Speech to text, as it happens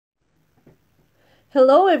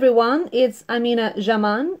Hello everyone, it's Amina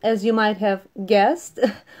Jaman, as you might have guessed,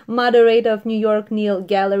 moderator of New York Neil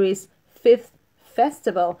Gallery's 5th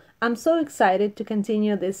festival. I'm so excited to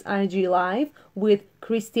continue this IG Live with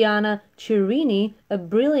Cristiana Cerrini, a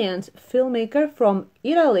brilliant filmmaker from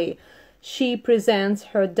Italy. She presents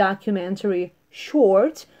her documentary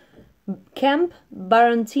short, Camp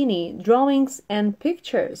Barantini, Drawings and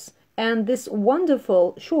Pictures. And this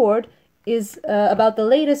wonderful short is about the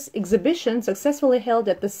latest exhibition successfully held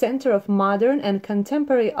at the Center of Modern and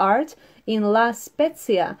Contemporary Art in La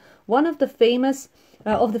Spezia, one of the famous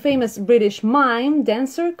British mime,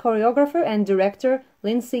 dancer, choreographer, and director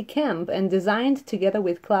Lindsay Kemp, and designed together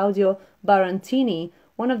with Claudio Barantini,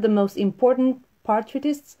 one of the most important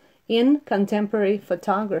portraitists in contemporary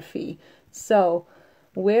photography. So,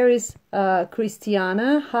 where is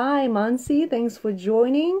Cristiana? Hi, Mansi. Thanks for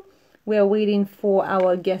joining. We are waiting for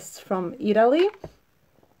our guests from Italy.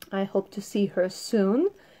 I hope to see her soon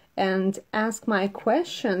and ask my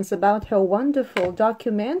questions about her wonderful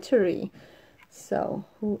documentary. So,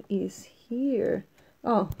 who is here?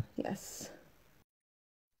 Oh, yes.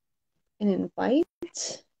 An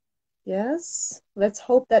invite. Yes. Let's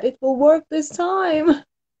hope that it will work this time.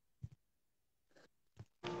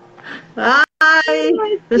 Hi.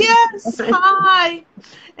 Yes, hi.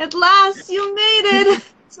 At last you made it.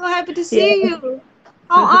 So happy to see you.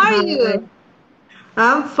 How are you?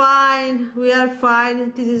 I'm fine. We are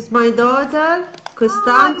fine. This is my daughter, Hi,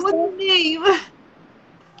 Costanza. what's your name?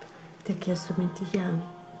 Ti ho chiesto come ti chiami?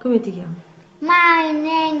 Come ti chiami? My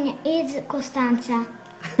name is Costanza.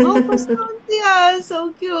 Oh, Constantia,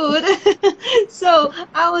 so cute. So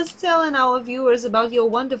I was telling our viewers about your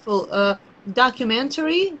wonderful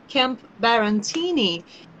documentary, Camp Barantini.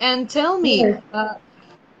 And tell me,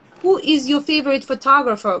 who is your favorite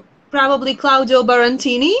photographer? Probably Claudio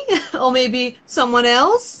Barantini, or maybe someone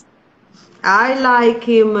else? I like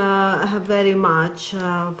him very much,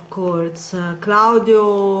 of course.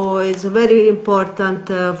 Claudio is a very important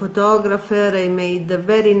photographer. He made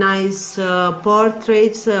very nice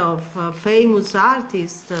portraits of famous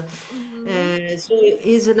artists. So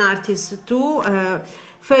he's an artist too.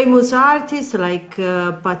 Famous artists like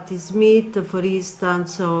Patti Smith, for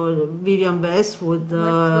instance, or Vivian Westwood,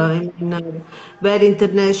 very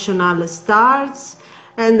international stars.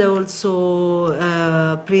 And also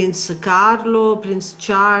Prince Carlo, Prince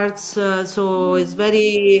Charles. So it's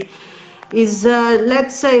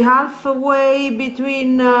let's say halfway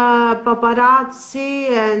between paparazzi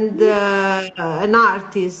and an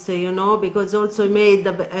artist, you know, because also he made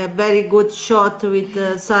a very good shot with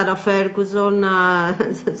Sarah Ferguson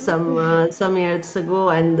some years ago,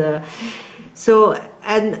 and so,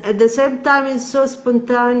 and at the same time it's so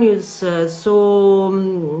spontaneous,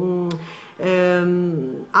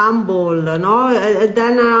 humble, no?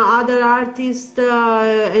 Then other artists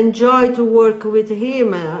enjoy to work with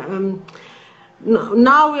him.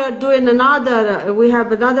 Now we are doing we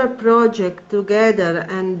have another project together,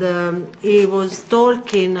 and he was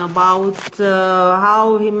talking about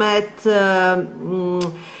how he met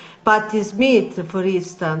Patti Smith, for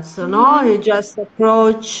instance. No, he just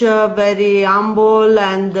approached very humble,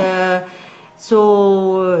 and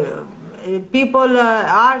so people,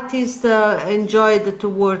 artists enjoyed to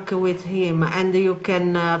work with him, and you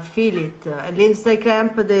can feel it. Lindsay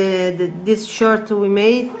Camp, this shirt we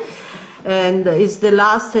made, and it's the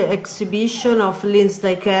last exhibition of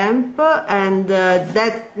Lindsay Camp, and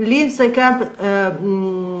that Lindsay Camp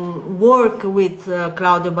work with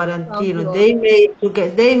Claudio Barantino.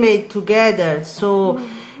 They made together, so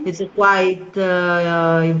it's quite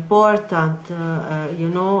important, you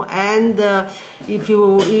know. And if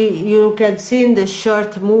you can see in the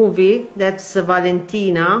short movie, that's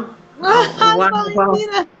Valentina,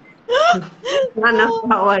 Valentina. one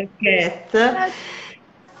of our cats.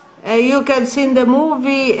 You can see in the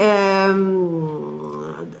movie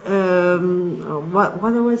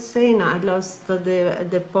what I was saying. I lost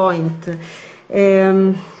the point.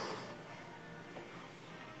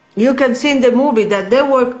 You can see in the movie that they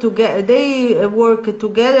work together. They work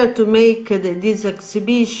together to make this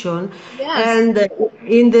exhibition. Yes. And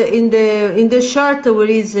in the short there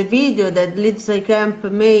is a video that Lindsay Camp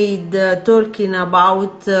made talking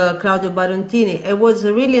about Claudio Barantini. I was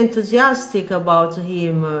really enthusiastic about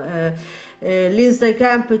him. Lindsay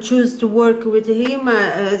Camp chose to work with him,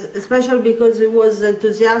 especially because he was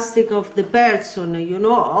enthusiastic of the person, you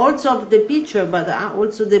know, also of the picture, but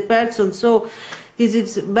also the person. So this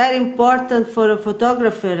is very important for a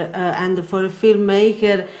photographer and for a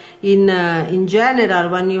filmmaker in general,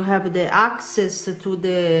 when you have the access to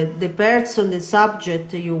the person, the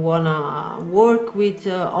subject you wanna work with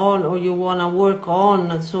on, or you wanna work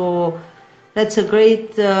on. So That's a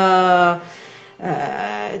great.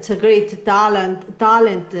 It's a great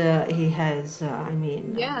talent he has. I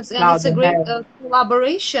mean, Yes, and it's a Claudio great has.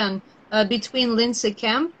 collaboration between Lindsay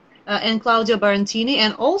Kemp and Claudio Barantini,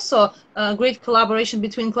 and also a great collaboration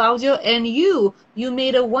between Claudio and you. You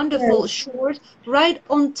made a wonderful Yes, short right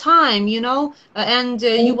on time, you know, and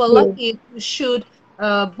you thank were you. lucky to shoot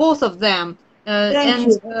both of them. Thank And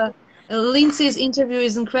you. Lindsay's interview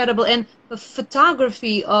is incredible, and the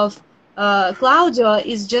photography of Claudio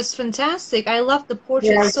is just fantastic. I love the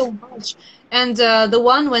portrait Yes, so much. And the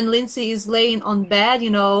one when Lindsay is laying on bed, you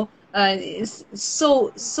know, is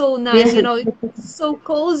so nice. You yes, know, it's so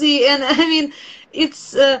cozy, and I mean,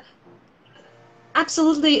 it's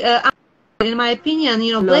absolutely, in my opinion,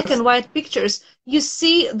 you know, black and lost. white pictures. You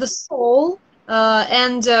see the soul,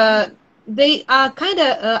 and they are kind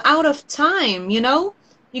of out of time. You know,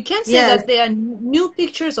 you can't say Yes, that they are new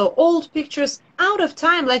pictures or old pictures, out of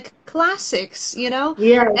time, like classics. You know,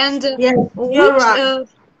 yes, and yes. You're which right.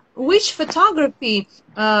 which photography,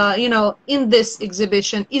 you know, in this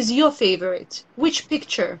exhibition is your favorite? Which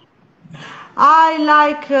picture? I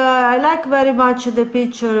like very much the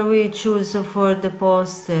picture we choose for the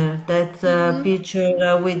poster. That Mm-hmm.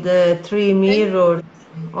 picture with the three Okay. mirrors,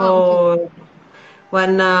 Oh, okay. or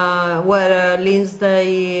when where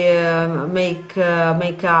Lindsay make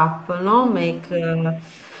up, no, Mm-hmm. make.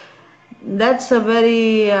 That's a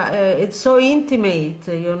very, it's so intimate,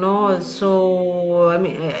 you know. Mm-hmm. So I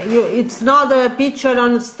mean, it's not a picture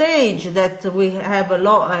on stage that we have a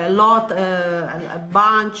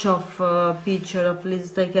bunch of picture of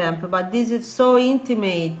Lista Camp, but this is so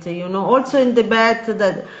intimate, you know. Also in the bed,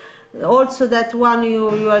 that also that one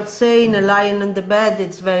you are saying, a lion in the bed,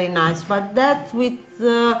 it's very nice. But that with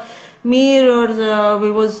mirrors,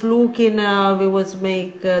 we was looking, we was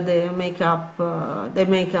make the makeup,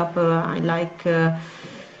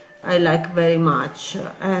 I like very much.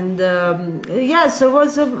 And yes, it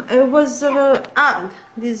was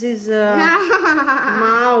this is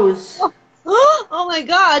mouse. Oh my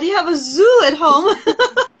God, you have a zoo at home.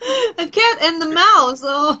 A cat and the mouse.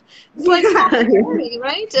 Oh, it's like Tom and Jerry,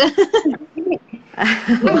 right?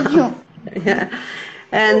 Yeah.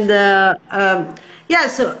 And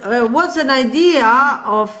yes, was an idea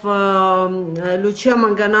of Lucia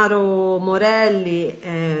Manganaro Morelli,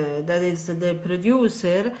 that is the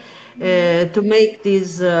producer, to make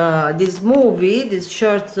this movie, this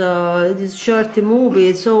short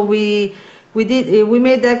movie. So we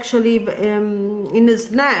made actually in a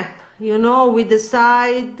snap, you know. We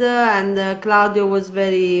decide, and Claudio was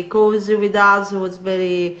very cozy with us, was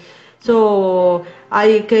very. So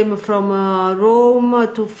I came from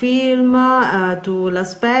Rome to film, to La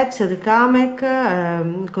Spezia, the Camec,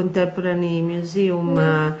 Contemporary Museum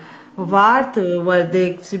of Art, where the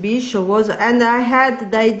exhibition was, and I had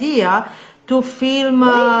the idea to film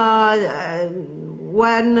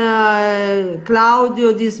when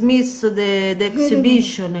Claudio dismissed the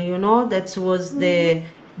exhibition, you know. That was the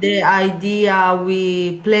idea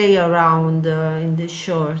we play around in the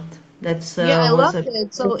short. That's Yeah, I was loved a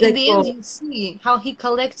it. So was in the the end, goal. you see how he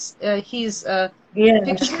collects his Yes,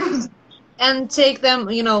 pictures and take them,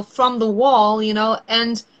 you know, from the wall, you know,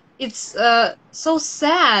 and it's so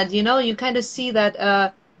sad, you know. You kind of see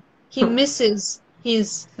that he misses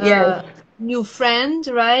his yes, new friend,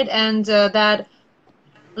 right? And that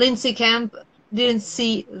Lindsay Camp didn't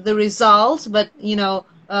see the results, but you know,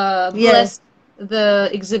 yes, blessed the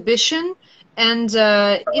exhibition, and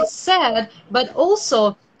it's sad, but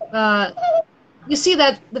also uh, you see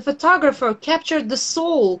that the photographer captured the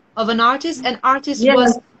soul of an artist, and artist yes,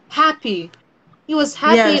 was happy. He was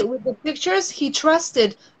happy yes, with the pictures. He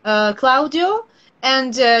trusted Claudio,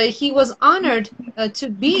 and he was honored to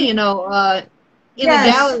be, you know, in the yes,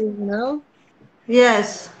 gallery, you know,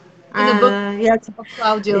 yes, in the book yes. of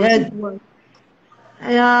Claudio's Yeah, work.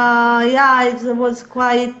 yeah, it was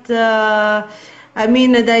quite. I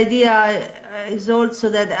mean, the idea is also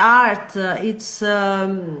that art,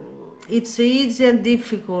 it's easy and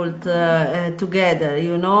difficult together.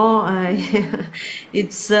 You know,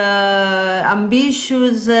 it's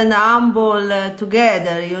ambitious and humble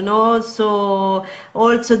together. You know, so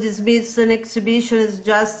also dismiss an exhibition is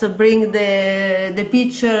just to bring the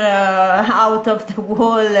picture out of the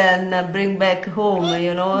wall and bring back home.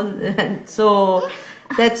 You know, and so.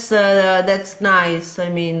 That's nice. I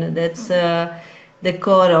mean, that's the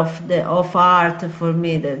core of art for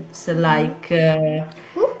me. That's Mhm. like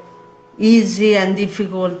easy and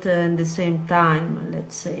difficult at the same time.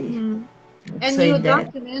 Mhm. Let's And say your that.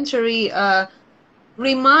 documentary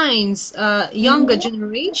reminds younger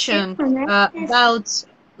generation about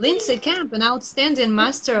Lindsay Camp, an outstanding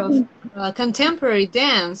master of contemporary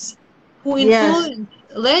dance. who Yes, influenced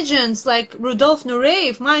legends like Rudolf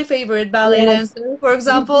Nureyev, my favorite ballet yes, dancer, for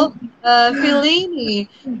example, Fellini.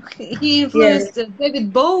 He yes, influenced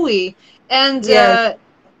David Bowie, and yes,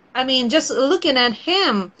 I mean, just looking at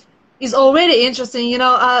him is already interesting.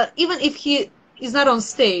 Even if he is not on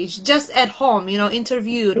stage, just at home,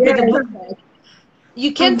 interviewed with a yes. book bag,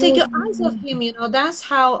 you can't take your eyes off him. That's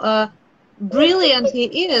how brilliant he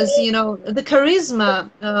is. The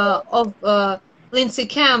charisma of Lindsay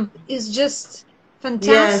Camp is just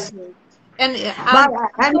Yes. fantastic, and But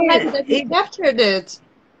I'm I so mean, happy that he captured it.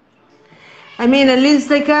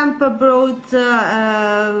 Lindsay Camp brought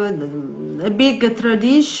a big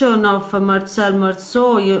tradition of Marcel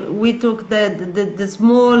Marceau. We took the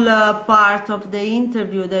small part of the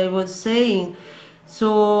interview that I was saying,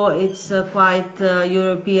 so it's quite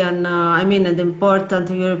European. An important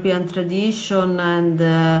European tradition, and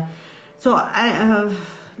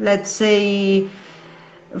let's say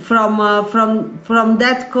from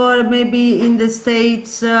that core, maybe in the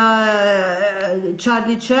States,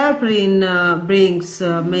 Charlie Chaplin brings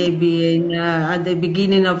maybe at the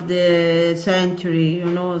beginning of the century,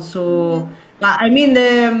 so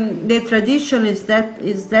the tradition is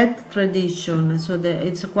that tradition, so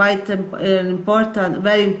it's quite an important,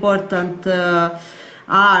 very important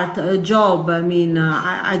art, job.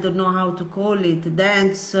 I don't know how to call it,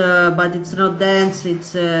 dance, but it's not dance,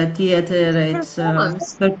 it's theater, it's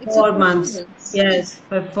Performance. It's a performance. performance. Yes,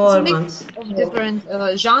 It's a mix performance. of different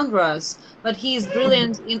genres, but he is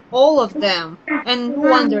brilliant in all of them. And no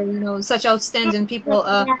wonder, such outstanding people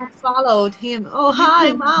followed him. Oh,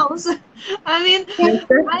 hi, mouse. I mean, The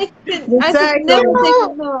I could never take a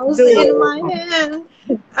second, mouse in the my hand.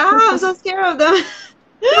 Ah, I'm so scared of them.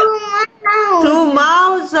 two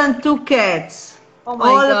mouse and two cats, Oh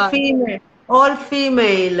my all God. female, all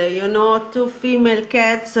female. Two female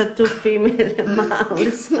cats, two female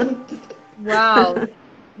mouse. Wow.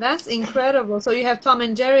 That's incredible. So you have Tom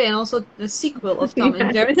and Jerry and also the sequel of Tom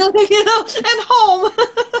and Jerry, and home.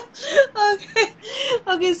 Okay.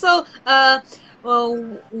 Okay, so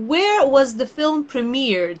where was the film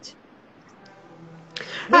premiered?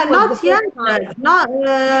 Where was the Not first yet, time?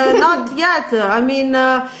 not yet.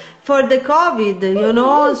 For the COVID,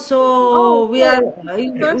 Oh, so of course.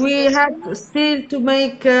 First. we had still to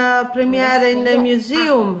make a premiere in the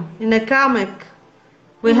museum in the Kamek.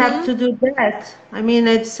 We have Mm-hmm. to do that.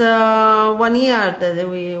 It's 1 year that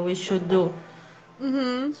we should do.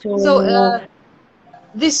 Mm-hmm. So So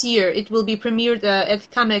this year it will be premiered at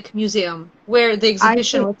Kamek Museum, where the I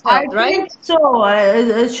exhibition think was I held, right? think so.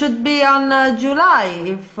 It should be on July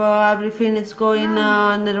if everything is going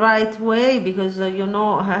in the right way, because we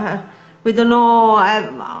don't know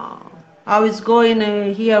how it's going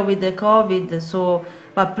here with the COVID. So,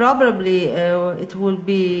 but probably it will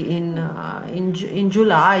be in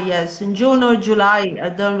July. Yes, in June or July. I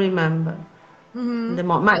don't remember Mm-hmm. the I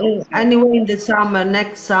moment. also Anyway, in the summer,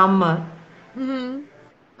 next summer. Mm-hmm.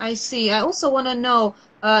 I see. I also want to know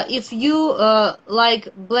if you like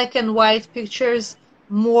black and white pictures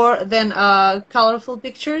more than colorful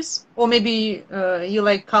pictures, or maybe you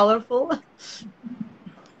like colorful.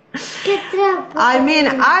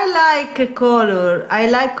 I like color. I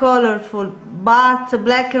like colorful, but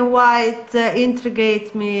black and white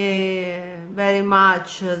intrigate me very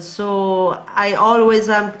much. So I always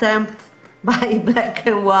am tempted by black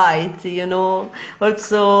and white.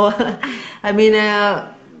 Also, I mean,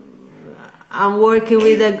 I'm working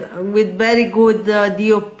with very good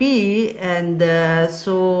DOP, and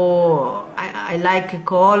so I like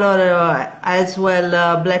color as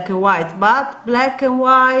well, black and white. But black and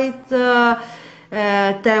white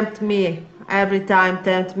tempt me every time.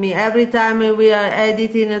 Tempt me every time we are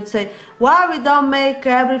editing and say, why we don't make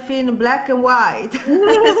everything black and white?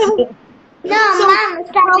 No, So Mom,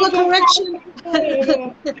 color correction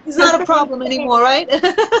is not a problem anymore, right?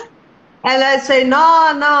 And I say,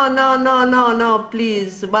 no, no, no, no, no, no,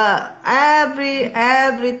 please. But every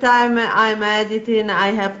time I'm editing, I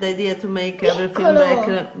have the idea to make everything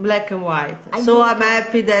black and white. So I'm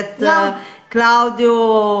happy that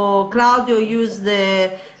Claudio used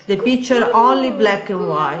the picture only black and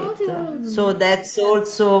white. So that's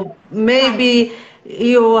also maybe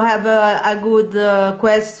you have a good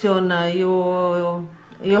question.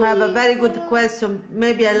 You have a very good question.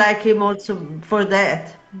 Maybe I like him also for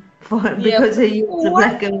that. Yeah, Because I use the for work,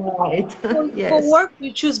 black and white. for Yes. work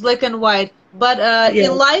you choose black and white, but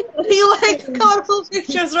in Yes. life you like colorful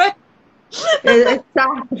pictures, right?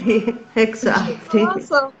 Exactly. Exactly.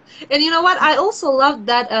 Awesome. And you know what? I also love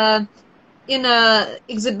that in a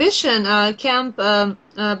exhibition, Camp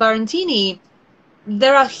Barantini,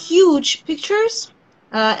 there are huge pictures,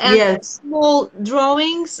 and Yes, small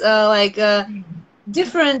drawings,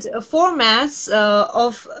 different formats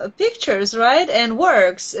of pictures, right? And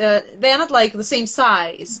works. They're not like the same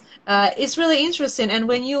size. It's really interesting. And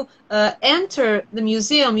when you enter the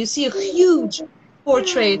museum, you see a huge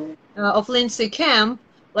portrait of Lindsay Camp,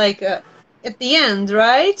 like at the end,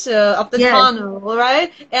 right? Of the yes, tunnel,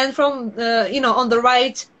 right? And from, on the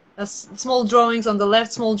right, small drawings, on the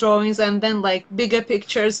left, small drawings, and then like bigger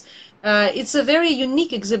pictures. It's a very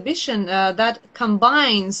unique exhibition that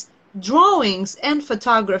combines drawings and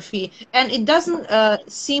photography, and it doesn't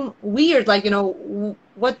seem weird, like,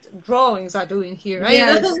 what drawings are doing here, right?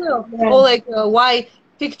 yes, No. Or yes, like why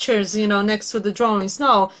pictures, next to the drawings.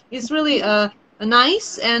 No, it's really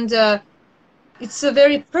nice, and it's a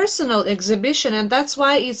very personal exhibition, and that's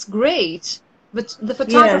why it's great. But the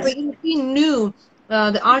photographer, yes, he knew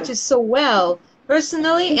the artist so well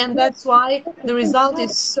personally, and that's why the result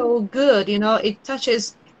is so good. It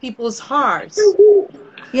touches people's hearts.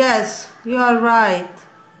 yes, you are right.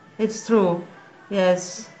 It's true.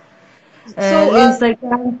 Yes. So,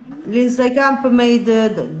 Lindsay Camp made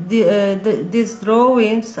these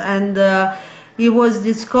drawings, and he was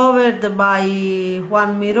discovered by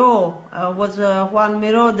Juan Miró. Was Juan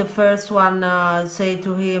Miró the first one say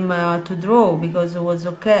to him to draw, because it was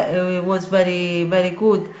okay. It was very very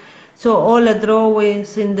good. So all the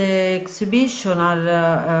drawings in the exhibition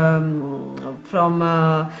are from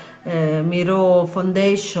Miró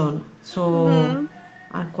Foundation. So mhm.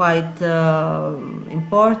 are quite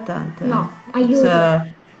important. No, It's, aiuto.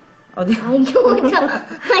 Aiuto.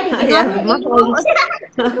 I Not have anymore.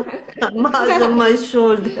 mouse on my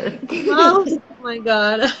shoulder. Mouse. Oh my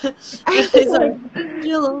God. He's like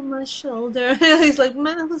angel on my shoulder. He's like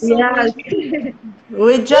mouse on my Yes,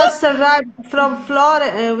 we just arrived from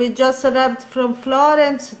Florence. We just arrived from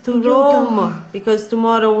Florence to Aiuto. Rome, because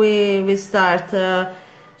tomorrow we start.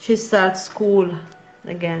 She starts school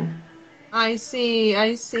again. I see,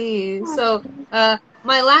 I see. So,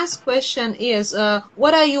 my last question is,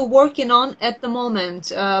 what are you working on at the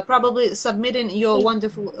moment? Probably submitting your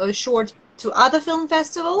wonderful short to other film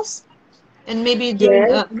festivals and maybe doing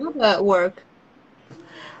Yes. another work.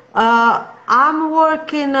 I'm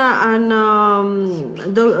working on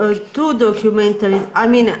two documentaries. I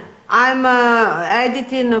mean, I'm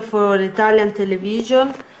editing for Italian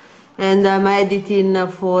television, and I'm editing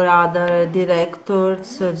for other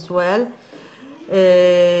directors as well.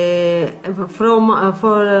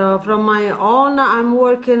 From my own, I'm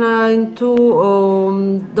working in two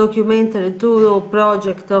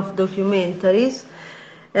project of documentaries,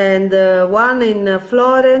 and one in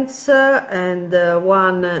Florence, and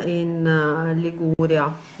one in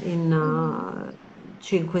Liguria, in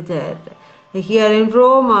Cinque Terre. Here in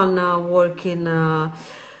Rome, I'm working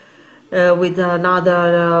with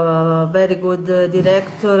another very good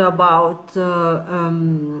director about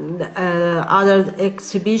other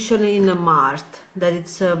exhibition in Mart. That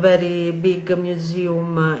it's a very big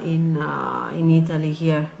museum in Italy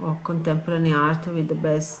here of contemporary art, with the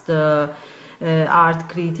best art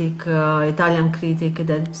critic, Italian critic,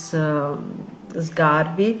 that's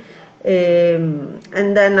Sgarbi.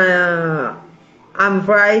 And then I'm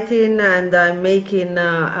writing, and I'm making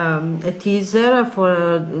a teaser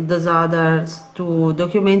for those other two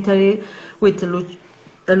documentary with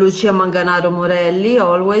Lucia Manganaro Morelli.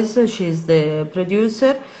 Always, she's the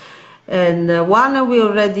producer. And one we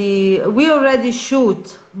already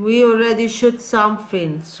shoot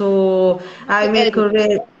something. So I You make edit.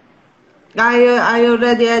 already. I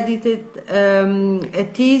already edited a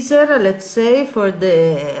teaser, let's say, for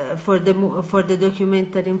the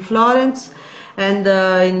documentary in Florence, and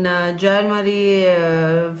in January,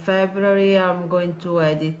 February, I'm going to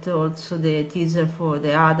edit also the teaser for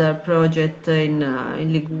the other project in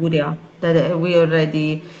Liguria, that we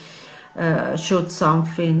already shot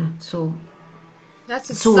something. So That's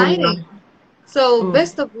soon. exciting. So, Mm.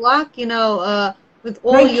 best of luck, with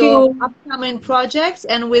all Thank your you. upcoming projects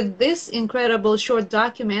and with this incredible short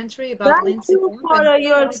documentary about Thank Lindsay you Camp for and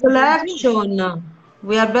your all that you do. selection.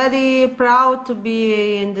 We are very proud to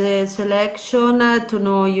be in the selection, to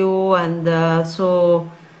know you, and so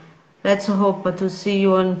let's hope to see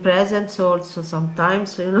you in presence also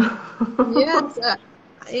sometimes, you know. Yes,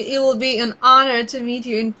 it will be an honor to meet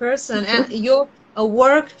you in person, and your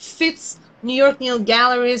work fits New York Neil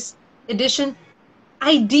Gallery's edition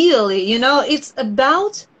ideally. It's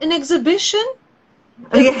about an exhibition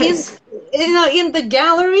in Yes. in the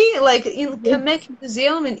gallery, like in Camek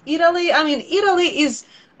Museum in Italy. I mean, Italy is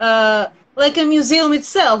like a museum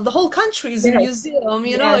itself. The whole country is a Yes. museum.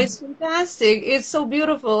 Yes. It's fantastic. It's so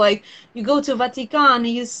beautiful. Like you go to Vatican,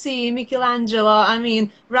 you see Michelangelo. I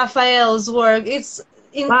mean, Raphael's work. It's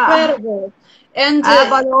incredible. And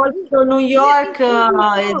but also New York, it's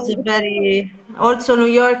wow. very, also New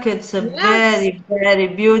York, it's a Yes, very, very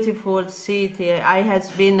beautiful city. I has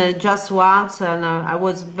been just once and I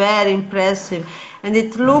was very impressive. And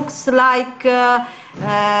it looks like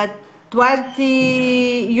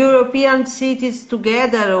 20 European cities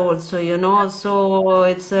together also, you know. So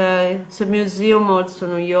it's a museum also,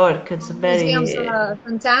 New York. It's museums very, are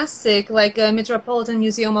fantastic, like Metropolitan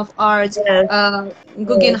Museum of Art, yes, uh, yes,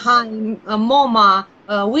 Guggenheim, MoMA,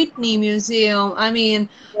 Whitney Museum. I mean,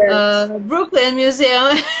 yes. Brooklyn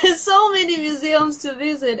Museum. So many museums to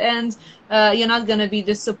visit, and you're not gonna be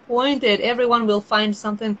disappointed. Everyone will find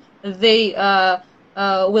something they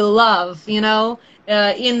will love. You know.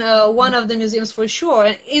 In one of the museums for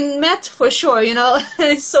sure, in Met for sure, you know,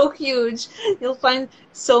 it's so huge. You'll find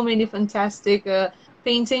so many fantastic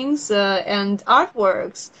paintings and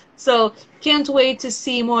artworks. So can't wait to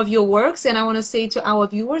see more of your works. And I want to say to our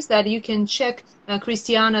viewers that you can check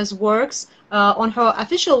Cristiana's works on her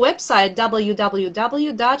official website,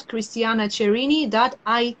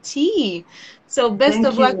 www.cristianacerrini.it. So best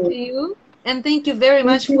of Thank luck to you. you. And thank you very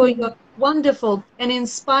Thank much for you. your wonderful and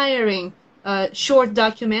inspiring short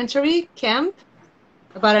documentary, Camp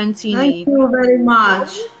Thank Barantini. you very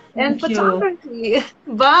much. And Thank you. photography.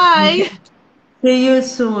 Bye. See you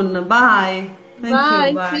soon. Bye. Thank you.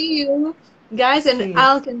 Bye. Bye. See you guys, and See you.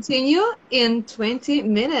 I'll continue in 20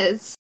 minutes.